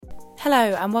Hello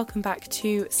and welcome back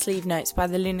to Sleeve Notes by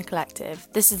the Lunar Collective.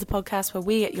 This is the podcast where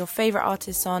we get your favourite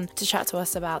artists on to chat to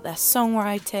us about their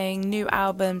songwriting, new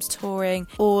albums, touring,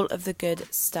 all of the good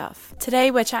stuff. Today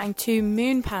we're chatting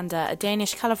to Panda, a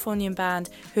Danish Californian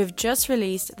band who have just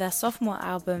released their sophomore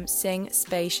album Sing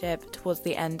Spaceship towards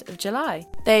the end of July.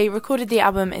 They recorded the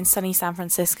album in sunny San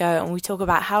Francisco, and we talk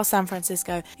about how San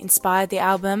Francisco inspired the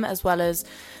album as well as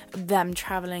them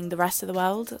travelling the rest of the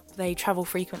world. They travel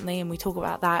frequently and we talk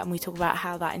about that, and we talk about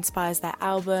how that inspires their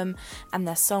album and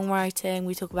their songwriting.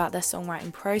 We talk about their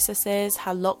songwriting processes,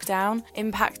 how lockdown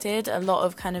impacted a lot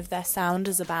of kind of their sound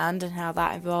as a band and how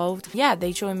that evolved. Yeah,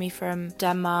 they joined me from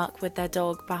Denmark with their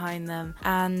dog behind them,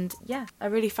 and yeah, a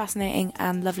really fascinating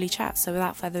and lovely chat. So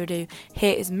without further ado,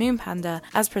 here is Panda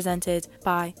as presented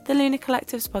by the Lunar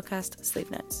Collective's podcast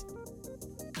Sleeve Notes.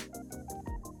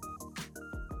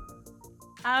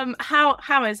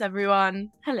 How is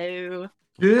everyone? Hello.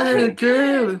 Good.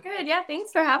 Good. Yeah,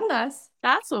 thanks for having us.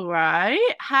 That's all right.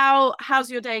 How's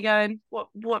your day going? What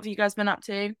have you guys been up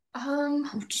to?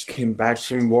 We just came back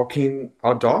from walking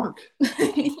our dog.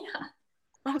 Yeah,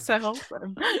 That's so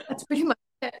wholesome. that's pretty much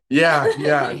it. Yeah,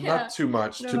 Yeah. not too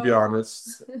much to No. be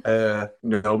honest.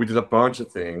 No, we did a bunch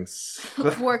of things.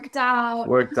 Worked out.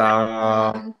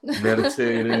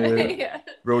 Meditated, Yeah.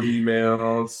 wrote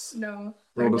emails, No.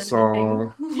 wrote a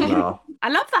song. No. I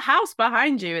love the house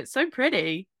behind you. It's so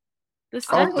pretty. The Oh,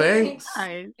 setting is thanks.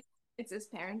 nice. It's his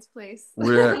parents' place.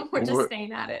 We're- We're just we're-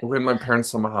 staying at it. We're in my parents'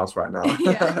 summer house right now.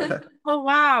 Yeah. Oh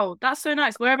wow, that's so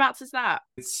nice. Whereabouts is that?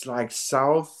 It's like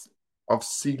south of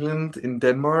Zealand in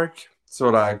Denmark. So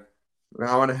like an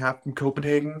hour and a half from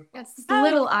Copenhagen. It's this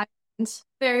little island.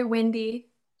 Very windy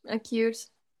and cute.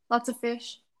 Lots of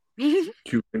fish.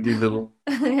 Cute, windy little,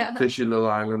 Yeah. fishy little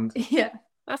island. Yeah.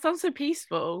 That sounds so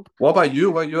peaceful. What about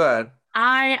you? Where you at?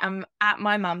 I am at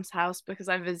my mum's house because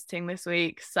I'm visiting this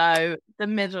week, so the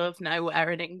middle of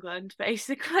nowhere in England,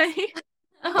 basically.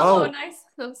 Oh, Oh. nice.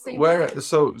 So same. Where?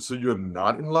 So you're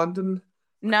not in London?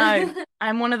 No,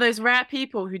 I'm one of those rare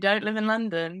people who don't live in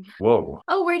London. Whoa.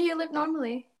 Oh, where do you live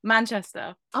normally?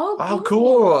 Manchester. Oh, Oh,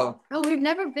 cool. Oh, we've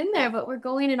never been there, but we're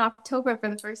going in October for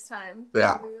the first time.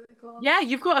 Yeah. That'll be really cool. Yeah,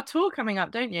 you've got a tour coming up,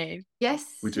 don't you? Yes.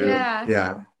 We do. Yeah.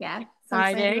 Yeah. Yeah. So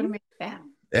excited Exciting. to make a fan.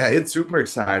 Yeah, it's super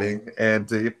exciting. And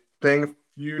playing a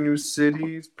few new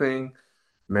cities, playing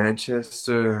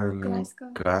Manchester and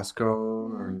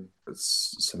Glasgow and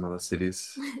some other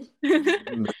cities.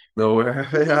 Nowhere.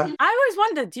 Yeah. I always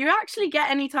wondered, do you actually get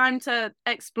any time to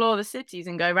explore the cities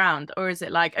and go around? Or is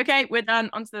it like, okay, we're done,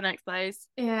 on to the next place?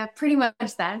 Yeah, pretty much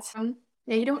that.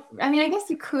 Yeah, you don't, I mean, I guess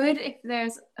you could if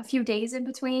there's a few days in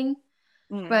between,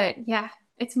 but yeah,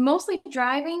 it's mostly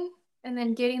driving and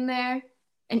then getting there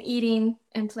and eating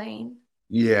and playing.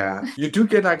 Yeah. You do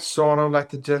get like sort of like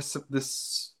the gist of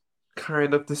this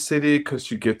kind of the city because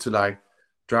you get to like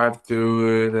drive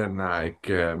through it and like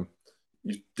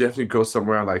you definitely go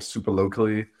somewhere like super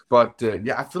locally. But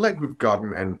yeah, I feel like we've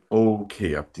gotten an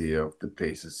okay idea of the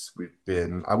places we've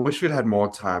been. I wish we'd had more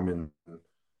time in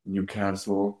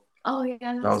Newcastle. Oh yeah,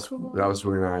 That that's was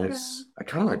cool. really nice. I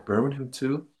kind of like Birmingham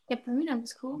too. Yeah, Birmingham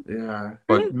was cool. Yeah,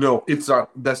 but no,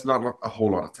 there's not a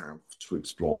whole lot of time to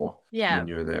explore Yeah. when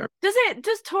you're there.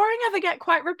 Does touring ever get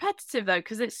quite repetitive though?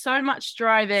 Because it's so much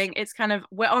driving. It's kind of,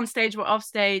 we're on stage, we're off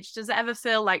stage. Does it ever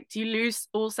feel like, do you lose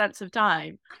all sense of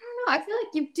time? I don't know. I feel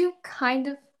like you do kind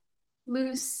of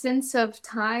lose sense of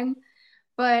time,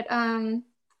 but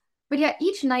yeah,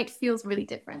 each night feels really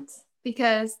different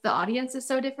because the audience is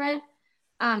so different.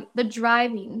 The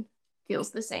driving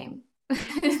feels the same.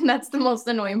 That's the most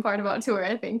annoying part about tour,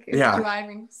 I think. Is Yeah.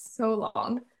 driving so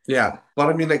long. Yeah, but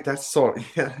I mean, like that's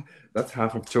that's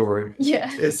half of touring. Yeah.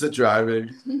 It's the driving.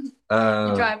 You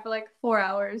Uh, drive for like 4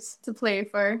 hours to play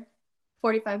for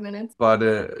 45 minutes. but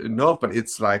no, but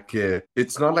it's like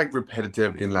it's not like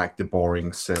repetitive in like the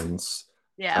boring sense.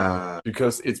 Yeah.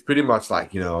 Because it's pretty much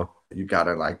like, you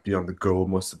gotta like be on the go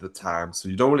most of the time. So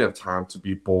you don't really have time to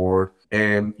be bored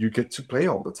and you get to play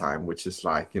all the time, which is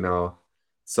like,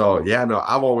 so yeah, no,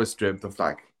 I've always dreamt of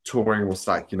like touring was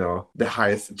like, the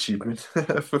highest achievement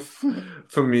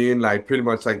for me, and like pretty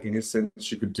much like any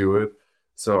sense you could do it.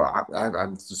 So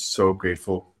I'm just so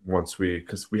grateful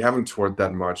because we haven't toured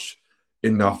that much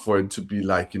enough for it to be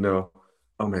like, oh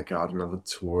my God, another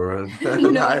tour.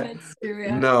 No, that's true.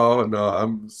 Yeah. No,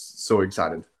 I'm so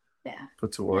excited Yeah. for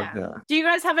tour. Yeah. Yeah. Do you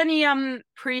guys have any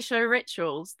pre-show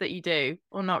rituals that you do,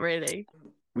 or not really?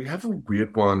 We have a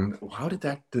weird one. How did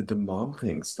the mom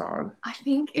thing start? I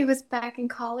think it was back in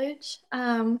college.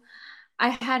 I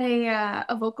had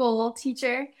a vocal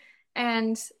teacher,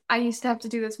 and I used to have to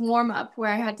do this warm up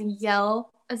where I had to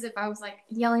yell as if I was like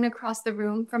yelling across the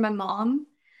room for my mom.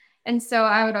 And so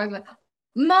I would always like,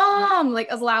 Mom, like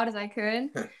as loud as I could.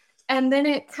 And then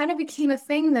it kind of became a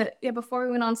thing that before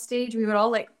we went on stage, we would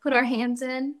all like put our hands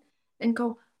in and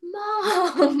go,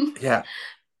 Mom. Yeah.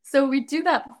 So we do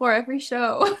that before every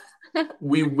show.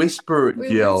 We whisper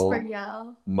We yell, whisper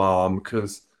yell. Mom,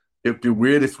 because it'd be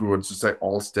weird if we were just like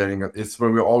all standing. It's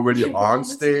when we're already on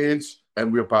stage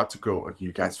and we're about to go. Are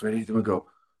you guys ready? Then we go,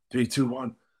 3, 2,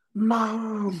 1,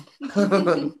 Mom.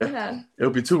 Yeah. It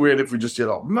would be too weird if we just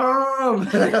yell out, Mom,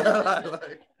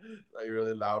 like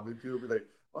really loudly. People would be like,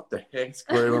 what the heck's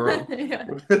going on? Yeah.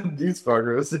 These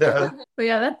fuckers. Yeah. But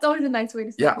yeah, that's always a nice way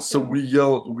to start Yeah. the So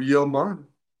show. we yell, Mom.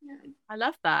 I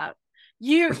love that.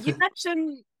 You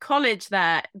mentioned college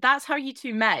there. That's how you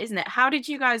two met, isn't it? How did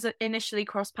you guys initially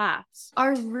cross paths?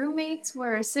 Our roommates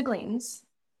were siblings.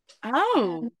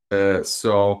 Oh.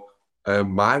 So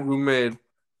my roommate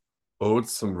owed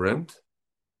some rent,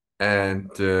 and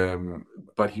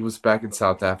but he was back in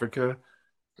South Africa,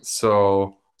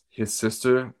 so his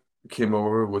sister came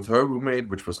over with her roommate,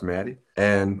 which was Maddie,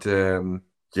 and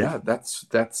yeah,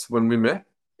 that's when we met.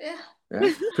 Yeah.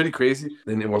 Yeah, pretty crazy.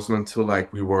 Then it wasn't until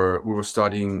like we were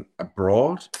studying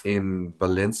abroad in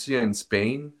Valencia in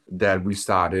Spain that we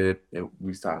started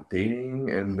dating,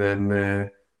 and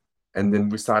then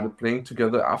we started playing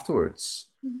together afterwards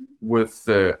with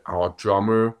our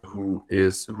drummer who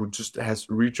just has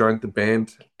rejoined the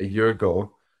band a year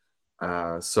ago.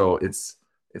 So it's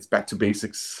back to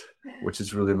basics, which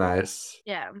is really nice.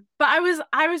 Yeah. But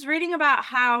I was reading about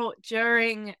how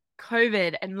during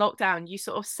COVID and lockdown you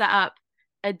sort of set up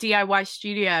a DIY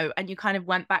studio and you kind of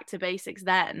went back to basics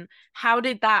then. How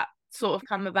did that sort of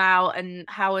come about, and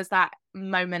how has that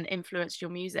moment influenced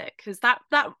your music? Because that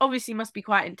obviously must be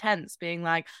quite intense, being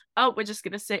like, oh, we're just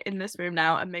gonna sit in this room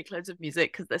now and make loads of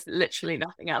music because there's literally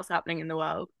nothing else happening in the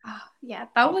world. Oh, yeah,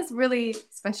 that was really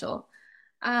special.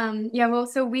 Yeah, well,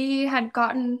 so we had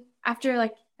gotten, after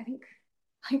like I think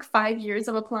like 5 years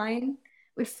of applying,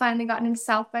 we finally gotten into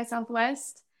South by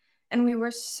Southwest, and we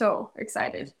were so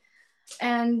excited.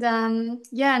 And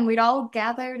yeah, and we'd all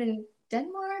gathered in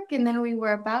Denmark, and then we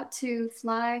were about to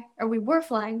fly, or we were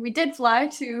flying. We did fly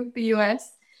to the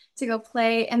US to go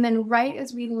play, and then right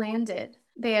as we landed,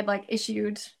 they had like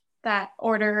issued that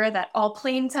order that all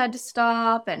planes had to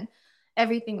stop and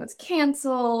everything was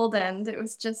canceled, and it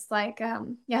was just like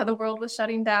yeah, the world was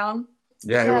shutting down.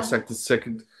 Yeah, it was like the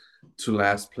second to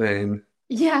last plane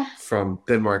Yeah. from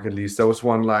Denmark, at least. There was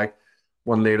one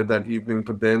later that evening,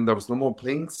 but then there was no more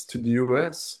planes to the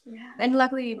US. Yeah. And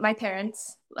luckily my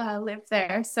parents lived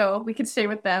there, so we could stay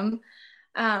with them.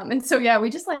 And so yeah, we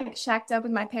just like shacked up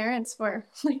with my parents for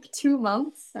like 2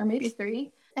 months or maybe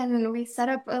 3. And then we set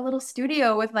up a little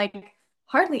studio with like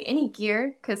hardly any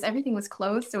gear because everything was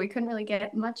closed, so we couldn't really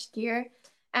get much gear.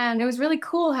 And it was really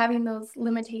cool having those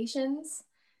limitations.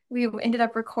 We ended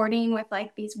up recording with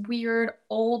like these weird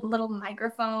old little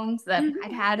microphones that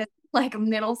I'd had in like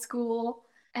middle school.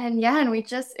 And yeah, and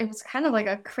it was kind of like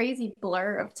a crazy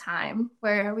blur of time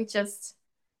where we just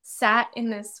sat in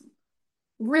this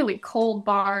really cold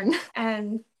barn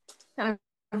and kind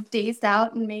of dazed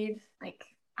out and made like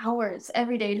hours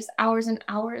every day, just hours and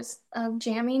hours of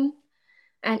jamming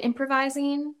and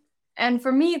improvising. And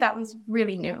for me, that was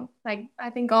really new. Like I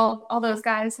think all those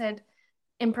guys had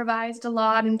improvised a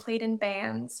lot and played in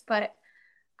bands, but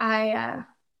I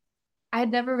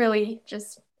had never really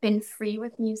just been free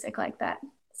with music like that.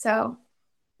 So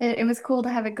it was cool to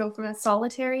have it go from a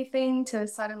solitary thing to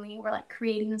suddenly we're like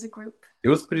creating as a group. It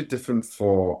was pretty different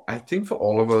I think for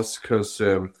all of us, because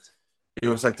it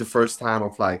was like the first time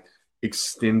of like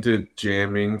extended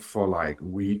jamming for like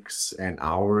weeks and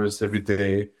hours every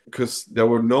day, because there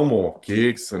were no more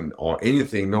gigs or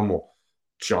anything, no more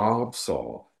jobs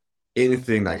or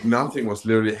anything, like nothing was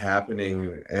literally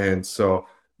happening, and so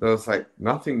there was like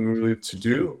nothing really to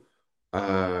do.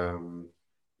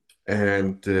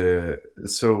 And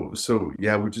so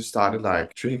yeah, we just started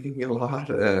like drinking a lot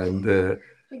and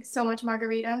Like so much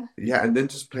margarita. yeah, and then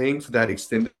just playing for that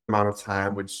extended amount of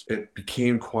time, which it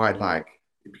became quite like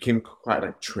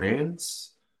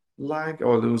trance like,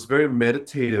 or it was very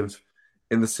meditative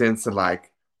in the sense that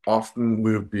like often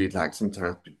we would be like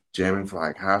sometimes be jamming for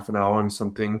like half an hour and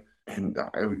something, and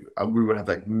we would have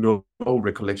like no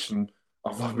recollection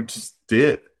of what we just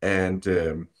did, and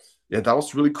yeah, that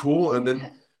was really cool. And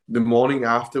then the morning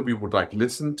after, we would like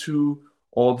listen to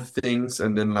all the things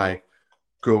and then like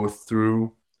go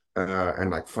through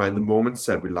and like find the moments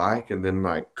that we like, and then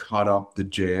like cut up the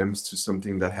jams to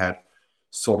something that had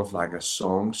sort of like a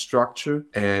song structure.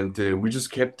 And we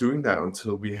just kept doing that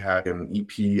until we had an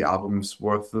EP album's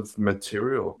worth of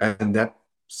material. And that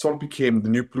sort of became the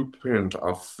new blueprint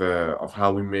of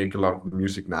how we make a lot of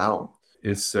music now.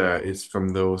 Is from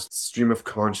those stream of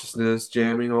consciousness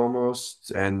jamming almost,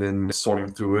 and then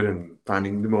sorting through it and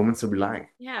finding the moments that we like.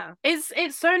 Yeah,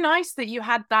 it's so nice that you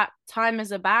had that time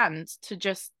as a band to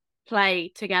just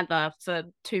play together for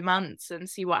 2 months and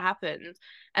see what happened.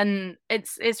 And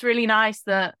it's really nice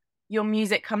that your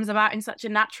music comes about in such a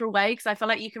natural way, because I feel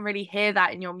like you can really hear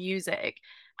that in your music.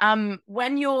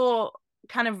 When you're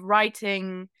kind of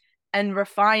writing and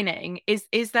refining,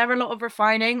 is there a lot of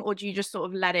refining, or do you just sort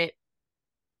of let it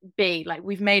be like,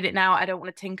 we've made it now, I don't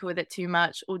want to tinker with it too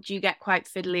much? Or do you get quite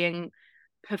fiddly and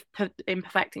in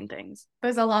perfecting things?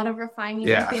 There's a lot of refining,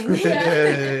 Yeah. I think.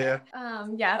 Yeah.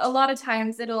 Yeah, a lot of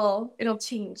times it'll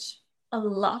change a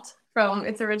lot from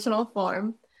its original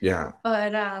form. Yeah.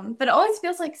 But it always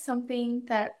feels like something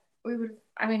that we would,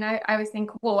 I mean, I always think,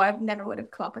 whoa, I never would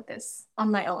have come up with this on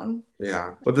my own.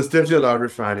 Yeah. But there's definitely a lot of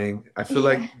refining. I feel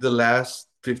like the last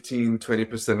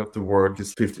 15-20% of the work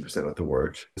is 50% of the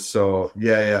work. So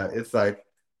yeah, it's like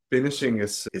finishing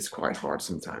is quite hard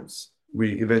sometimes.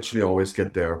 We eventually always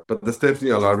get there, but there's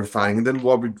definitely a lot of refining. And then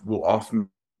what we will often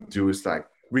do is like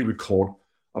re-record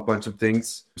a bunch of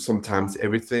things, sometimes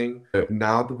everything.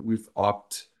 Now that we've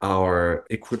upped our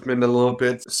equipment a little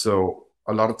bit, so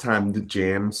a lot of time the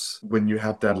jams, when you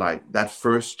have that, like that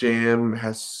first jam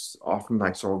has often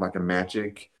like sort of like a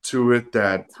magic to it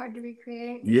that It's hard to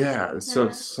recreate. yeah, so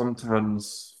Yeah.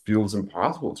 sometimes feels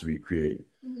impossible to recreate.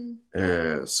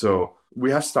 Mhm. So we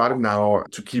have started now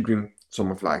to keeping some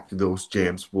of like those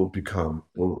jams will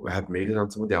have made it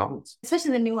on some of the albums.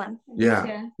 Especially the new one.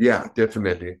 Yeah,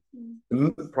 definitely. Mm.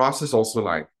 And the process also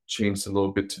like changed a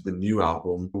little bit to the new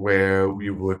album, where we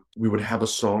would have a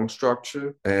song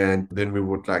structure, and then we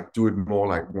would like do it more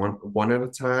like one at a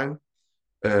time,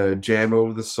 jam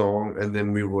over the song, and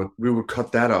then we would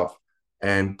cut that up,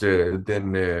 and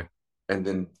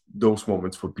then those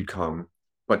moments would become,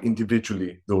 but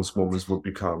individually those moments would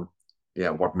become, yeah,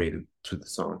 what made it to the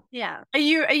song. Yeah. Are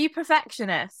you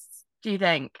perfectionists, do you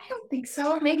think? I don't think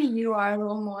so. Maybe you are a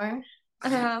little more.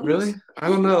 Really? I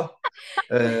don't know.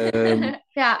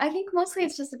 Yeah, I think mostly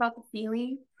it's just about the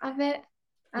feeling of it.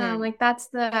 Like that's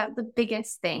the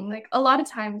biggest thing. Like a lot of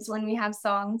times when we have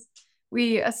songs,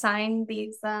 we assign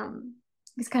these kind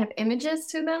of images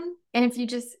to them, and if you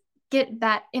just get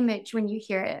that image when you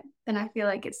hear it, then I feel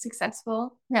like it's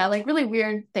successful. Yeah, like really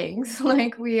weird things.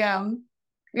 Like we have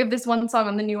this one song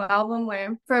on the new album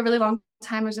where for a really long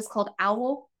time it was just called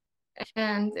Owl,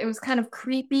 and it was kind of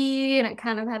creepy, and it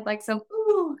kind of had like some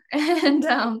ooh, and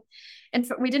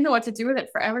so we didn't know what to do with it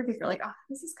forever, because we're like, oh,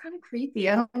 this is kind of creepy,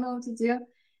 I don't know what to do.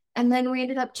 And then we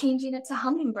ended up changing it to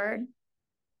Hummingbird,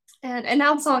 and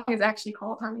now the song is actually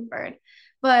called Hummingbird.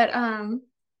 But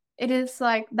it is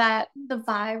like that, the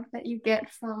vibe that you get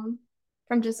from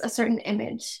just a certain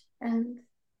image, and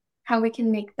how we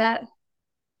can make that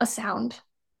a sound,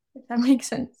 if that makes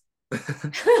sense.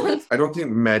 I don't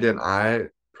think Maddie and I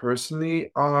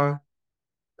personally are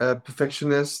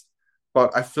perfectionists,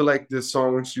 but I feel like the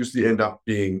songs usually end up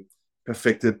being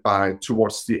perfected by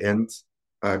towards the end,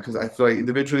 because I feel like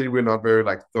individually we're not very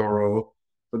like thorough,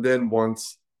 but then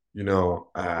once you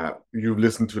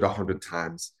listen to it 100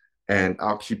 times, and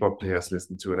our keyboard players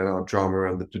listen to it, and our drummer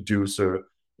and the producer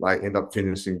like end up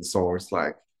finishing the songs,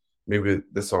 like maybe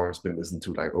the song has been listened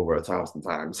to like over 1,000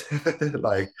 times,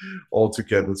 like all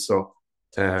together. So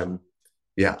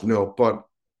yeah, no, but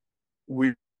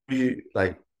we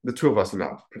like the two of us are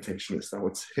not perfectionists, I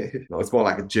would say. No, it's more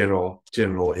like a general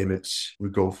image we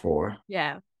go for.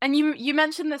 Yeah. And you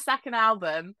mentioned the second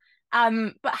album,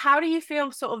 but how do you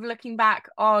feel sort of looking back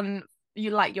on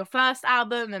your first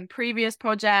album and previous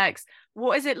projects?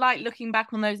 What is it like looking back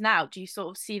on those now? Do you sort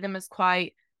of see them as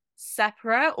quite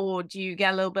separate, or do you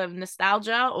get a little bit of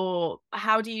nostalgia, or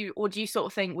do you sort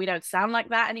of think we don't sound like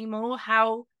that anymore?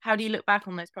 How do you look back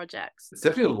on those projects? It's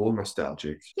definitely a little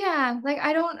nostalgic. Yeah, like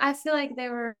I feel like they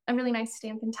were a really nice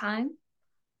stamp in time.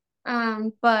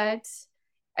 But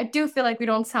I do feel like we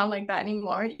don't sound like that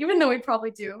anymore, even though we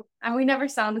probably do. And we never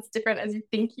sound as different as you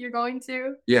think you're going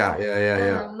to. Yeah.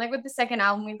 Like with the second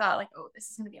album, we thought like, oh,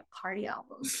 this is gonna be a party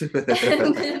album.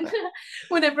 And then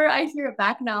whenever I hear it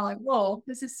back now, like, whoa,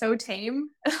 this is so tame.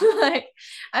 Like,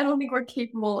 I don't think we're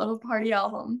capable of a party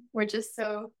album. We're just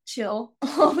so chill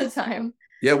all the time.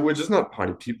 Yeah, we're just not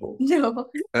party people. No.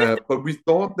 But we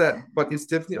thought but it's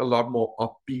definitely a lot more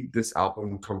upbeat, this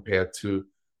album, compared to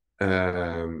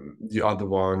the other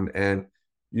one. And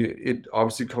it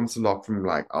obviously comes a lot from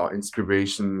like our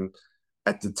inspiration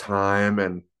at the time.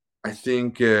 And I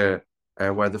think where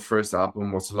the first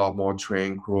album was a lot more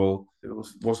tranquil, it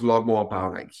was a lot more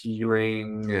about like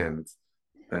healing and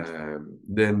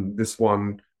Then this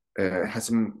one has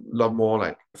a lot more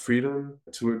like freedom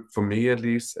to it for me at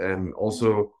least, and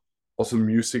also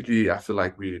musically, I feel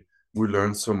like we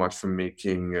learned so much from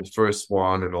making the first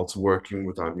one and also working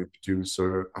with our new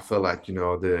producer. I felt like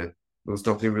there was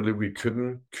nothing really we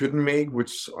couldn't make,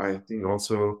 which I think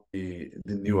also the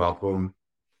new album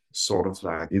sort of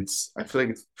like I feel like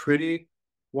it's pretty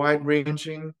wide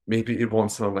ranging. Maybe it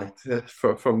won't sound like that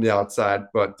from the outside,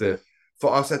 but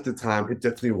for us at the time, it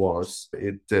definitely was.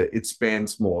 It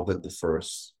spans more than the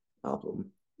first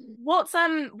album.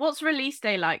 What's release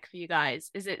day like for you guys?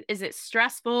 Is it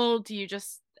stressful? Do you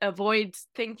just avoid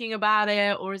thinking about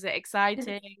it, or is it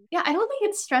exciting? Yeah, I don't think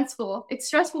it's stressful. It's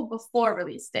stressful before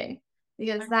release day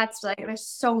because that's like there's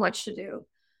so much to do.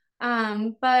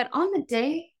 But on the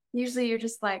day, usually you're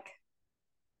just like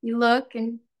you look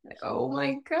and like, oh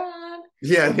my God.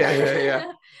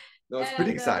 Yeah. No, it's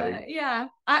pretty exciting. Yeah,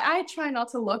 I try not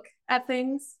to look at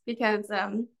things because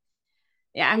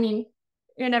yeah, I mean,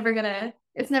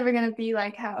 it's never gonna be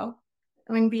like how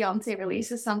when Beyonce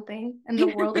releases something and the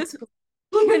world explodes,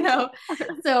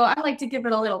 So I like to give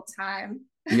it a little time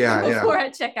before I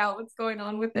check out what's going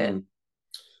on with it.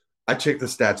 I check the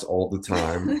stats all the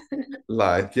time.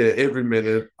 Like, yeah, every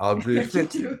minute I'll be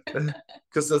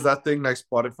because there's that thing like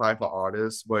Spotify for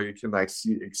artists where you can like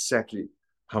see exactly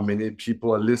how many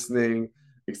people are listening,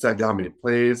 exactly how many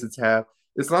plays it's had.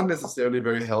 It's not necessarily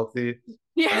very healthy,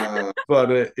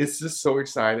 but it's just so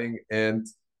exciting, and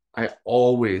I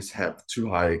always have too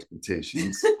high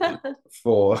expectations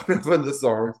for the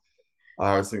songs.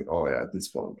 I always think, oh yeah,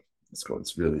 this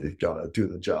one's really gotta do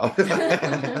the job.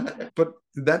 But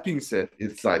that being said,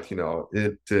 it's like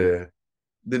the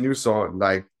new song,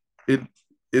 like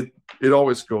it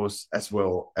always goes as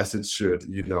well as it should.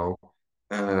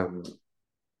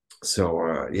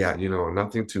 So yeah,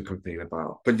 nothing to complain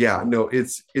about. But yeah, no,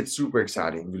 it's super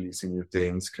exciting releasing new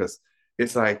things because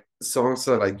it's like songs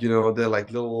are like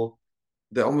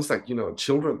they're almost like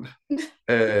children.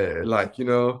 Like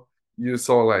you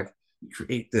sort of like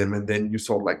create them and then you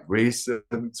sort of like raise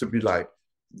them to be like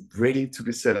ready to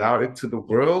be set out into the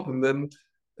world, and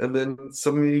then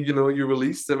suddenly you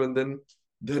release them and then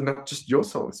they're not just your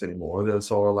songs anymore. They're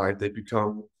sort of like they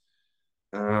become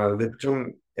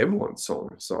everyone's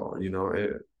songs, so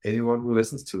anyone who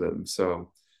listens to them.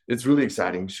 So it's really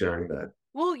exciting sharing that.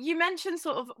 Well, you mentioned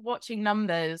sort of watching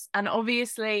numbers, and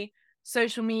obviously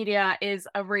social media is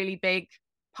a really big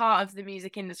part of the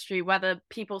music industry, whether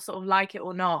people sort of like it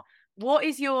or not. What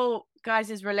is your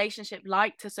guys' relationship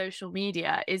like to social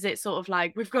media? Is it sort of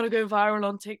like we've got to go viral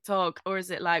on TikTok, or is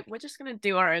it like we're just going to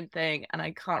do our own thing and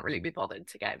I can't really be bothered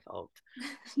to get involved?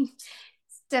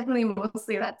 It's definitely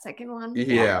mostly that second one.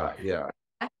 Yeah.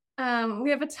 We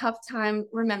have a tough time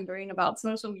remembering about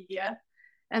social media,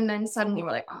 and then suddenly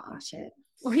we're like, oh shit,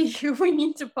 we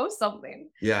need to post something.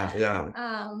 Yeah,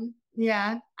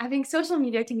 I think social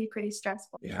media can be pretty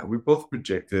stressful. Yeah, we both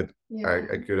projected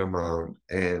a good amount,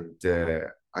 and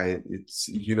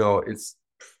it's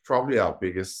probably our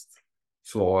biggest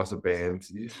flaw as a band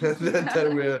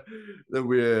that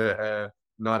we're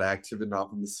not active enough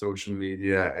in the social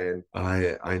media, and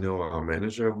I know our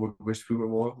manager would wish we were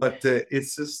more, but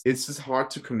it's just hard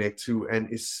to connect to,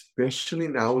 and especially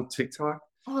now with TikTok.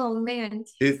 Oh man,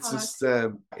 it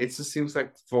just seems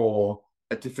like for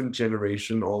a different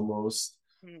generation almost.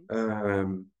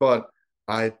 But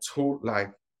I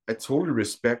totally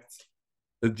respect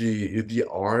the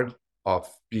art of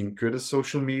being good at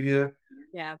social media.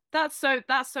 Yeah, that's so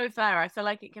fair. I feel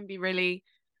like it can be really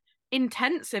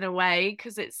intense in a way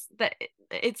because it's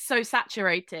so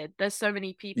saturated. There's so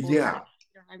many people. Yeah.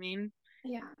 I mean,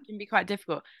 yeah, it can be quite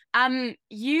difficult.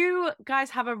 You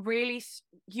guys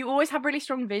you always have really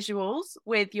strong visuals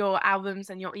with your albums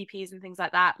and your EPs and things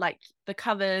like that. Like the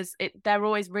covers, they're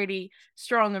always really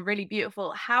strong and really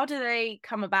beautiful. How do they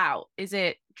come about? Is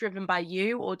it driven by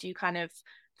you, or do you kind of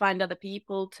find other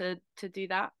people to do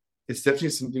that? It's definitely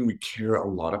something we care a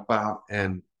lot about,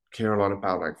 and care a lot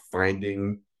about like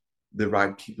finding the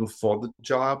right people for the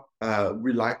job.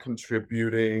 We like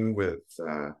contributing with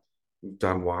we've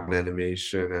done one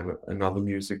animation and another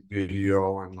music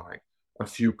video and like a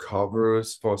few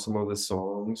covers for some of the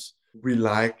songs. We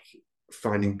like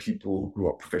finding people who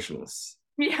are professionals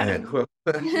and who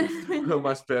are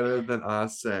much better than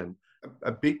us. And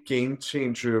a big game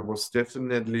changer was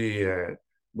definitely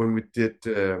when we did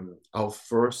our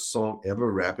first song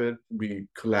ever, Rapid. We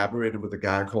collaborated with a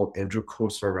guy called Andrew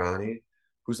Kosvarani,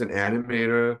 who's an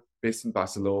animator based in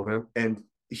Barcelona, and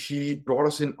he brought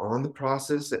us in on the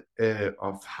process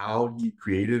of how he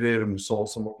created it, and we saw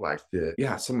some of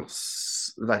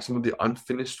some of the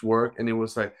unfinished work, and it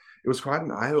was quite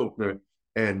an eye opener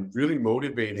and really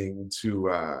motivating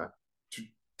to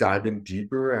dive in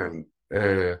deeper and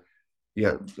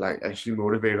like actually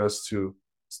motivate us to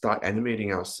start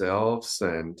animating ourselves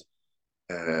and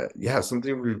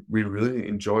something we really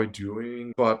enjoy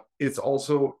doing. But it's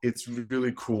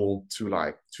really cool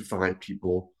to find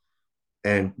people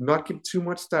and not give too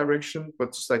much direction,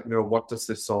 but just like, what does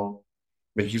this song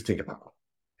make you think about?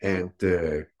 And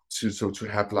to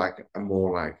have like a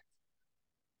more like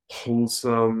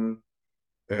wholesome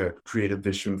creative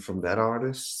vision from that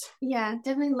artist. Yeah,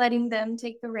 definitely letting them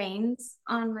take the reins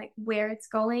on like where it's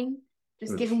going,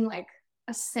 just giving like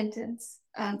a sentence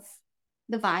of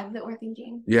the vibe that we're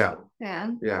thinking. Yeah.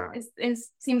 It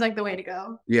seems like the way to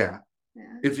go. Yeah.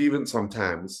 If even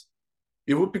sometimes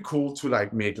it would be cool to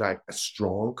like make like a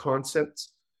strong concept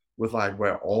with like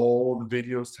where all the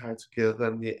videos tied together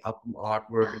and the album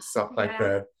artwork and stuff like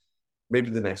that. Maybe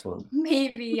the next one.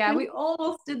 Maybe, yeah. We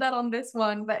almost did that on this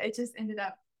one, but it just ended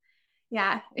up.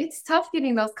 Yeah, it's tough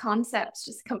getting those concepts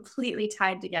just completely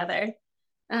tied together.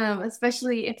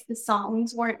 Especially if the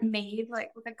songs weren't made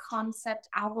like with a concept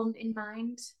album in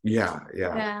mind. Yeah.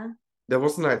 There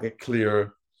wasn't like a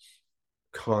clear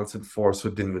concept for us, so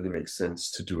it didn't really make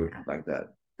sense to do it like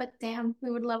that. But damn,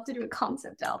 we would love to do a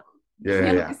concept album.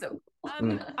 Yeah. So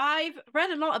I've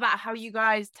read a lot about how you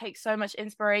guys take so much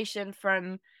inspiration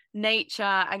from nature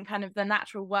and kind of the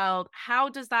natural world. How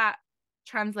does that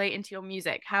translate into your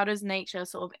music? How does nature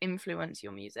sort of influence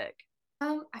your music?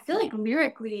 I feel like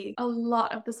lyrically, a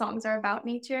lot of the songs are about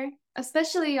nature,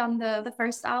 especially on the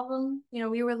first album.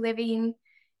 We were living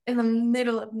in the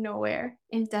middle of nowhere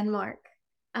in Denmark,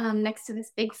 next to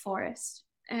this big forest.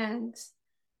 And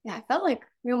yeah, I felt like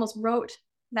we almost wrote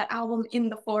that album in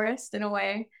the forest in a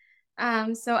way.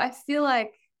 So I feel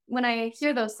like when I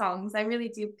hear those songs, I really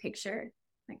do picture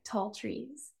like tall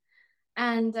trees.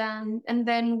 And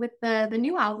then with the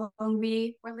new album,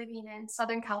 we were living in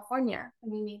Southern California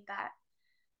when we made that.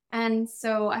 And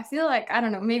so I feel like, I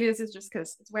don't know, maybe this is just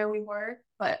because it's where we were,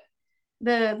 but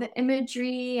the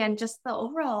imagery and just the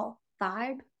overall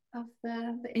vibe of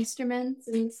the instruments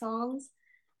and the songs,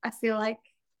 I feel like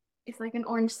it's like an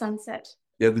orange sunset.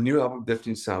 Yeah, the new album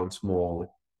definitely sounds more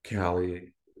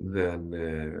Cali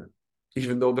than,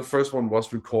 even though the first one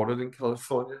was recorded in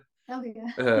California. Oh,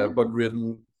 yeah. But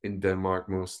written in Denmark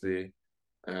mostly.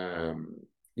 Then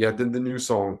the new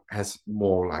song has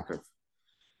more like a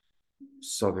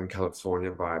Southern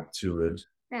California vibe to it.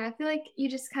 Yeah, I feel like you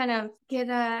just kind of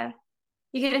get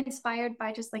inspired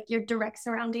by just like your direct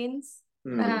surroundings.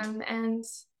 And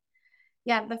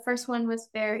yeah, the first one was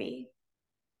very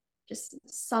just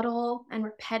subtle and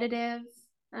repetitive,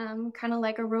 kind of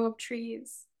like a row of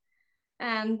trees.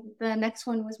 And the next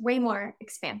one was way more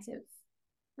expansive,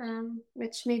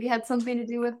 which maybe had something to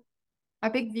do with our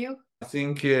big view. I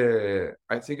think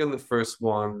on the first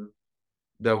one,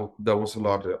 there was a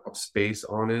lot of space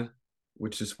on it,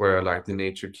 which is where like the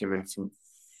nature came in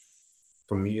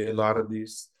for me a lot of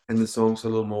these, and the song's a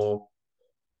little more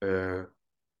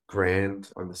grand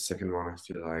on the second one, I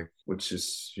feel like, which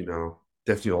is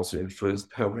definitely also influenced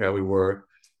by where we were.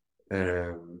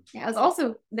 Yeah, it was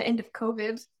also the end of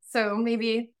COVID, so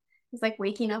maybe it's like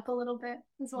waking up a little bit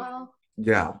as well.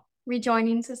 Yeah.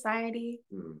 Rejoining society.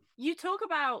 You talk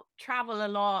about travel a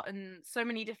lot and so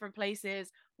many different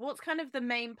places. What's kind of the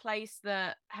main place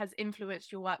that has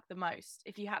influenced your work the most?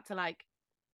 If you had to like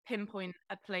pinpoint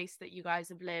a place that you guys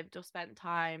have lived or spent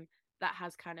time that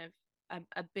has kind of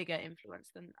a bigger influence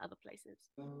than other places.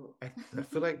 I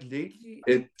feel like lately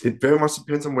it very much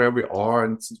depends on where we are,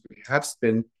 and since we have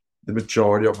spent the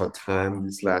majority of our time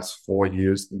these last 4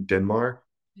 years in Denmark,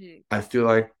 I feel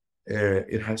like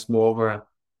it has more of a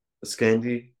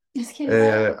Scandi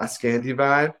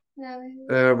vibe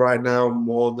right now,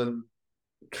 more than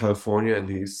California at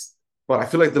least. But I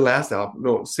feel like the last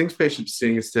album, Sing Spaceship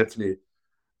Sing is definitely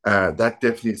that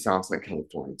definitely sounds like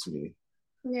California to me.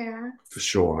 Yeah, for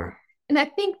sure. And I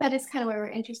think that is kind of where we're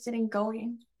interested in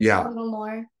going. Yeah, a little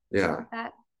more. Yeah,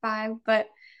 that vibe. But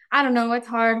I don't know, it's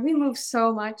hard. We move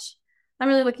so much. I'm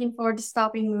really looking forward to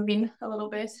stopping moving a little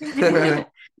bit.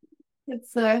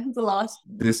 It's a lot.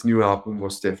 This new album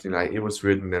was definitely like, it was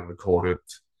written and recorded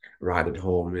right at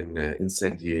home in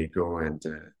San Diego, and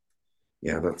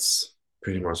that's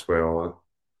pretty much where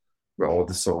all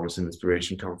the songs and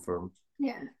inspiration come from.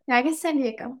 Yeah, I guess San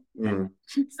Diego.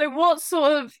 So what's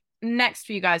sort of next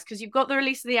for you guys? Because you've got the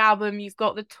release of the album, you've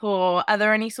got the tour. Are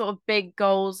there any sort of big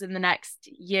goals in the next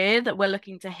year that we're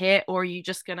looking to hit, or are you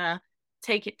just gonna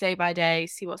take it day by day,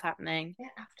 see what's happening? Yeah,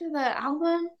 after the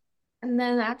album and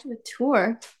then after the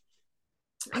tour,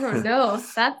 I don't know.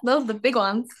 Those are the big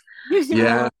ones.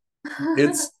 Yeah,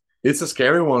 it's it's a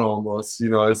scary one almost. You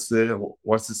know, it's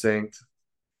what's the saying?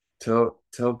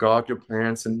 Tell God your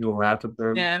plans and you'll laugh at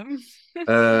them. Yeah.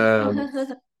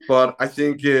 But I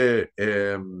think yeah,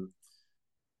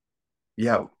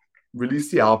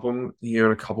 release the album here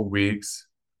in a couple weeks,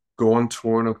 go on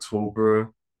tour in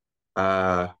October,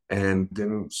 and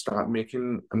then start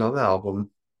making another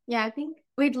album. Yeah, I think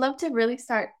we'd love to really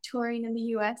start touring in the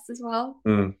US as well.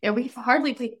 Mm. Yeah, we've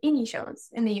hardly played any shows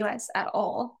in the US at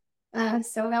all.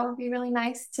 So that would be really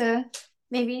nice to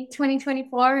maybe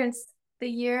 2024 is the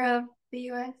year of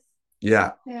the US.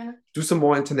 Yeah. Yeah. Do some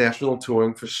more international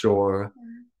touring for sure.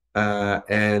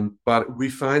 But we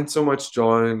find so much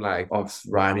joy in like of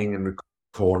writing and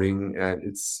recording, and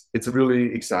it's a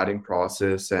really exciting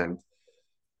process. And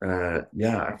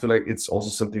yeah, I feel like it's also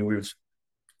something we've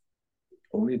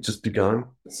only just begun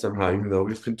somehow, even though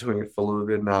we've been doing it for a little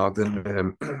bit now. Then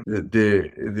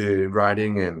the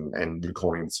writing and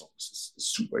recording songs is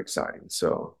super exciting.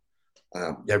 So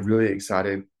yeah, really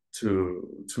excited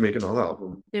to make another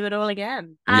album. Do it all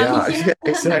again. Yeah,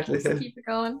 exactly. Just keep it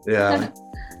going. Yeah,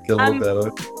 get a little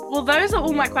better. Well, those are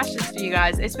all my questions for you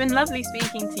guys. It's been lovely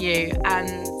speaking to you,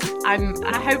 and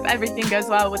I hope everything goes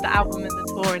well with the album and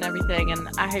the tour and everything, and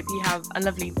I hope you have a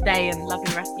lovely day and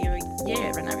lovely rest of your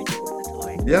year and everything with the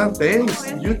touring. Yeah,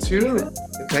 thanks. You too.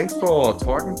 Thanks for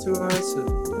talking to us.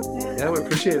 Yeah, we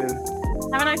appreciate it.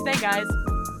 Have a nice day, guys.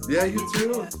 Yeah, you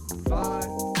too.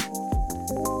 Bye.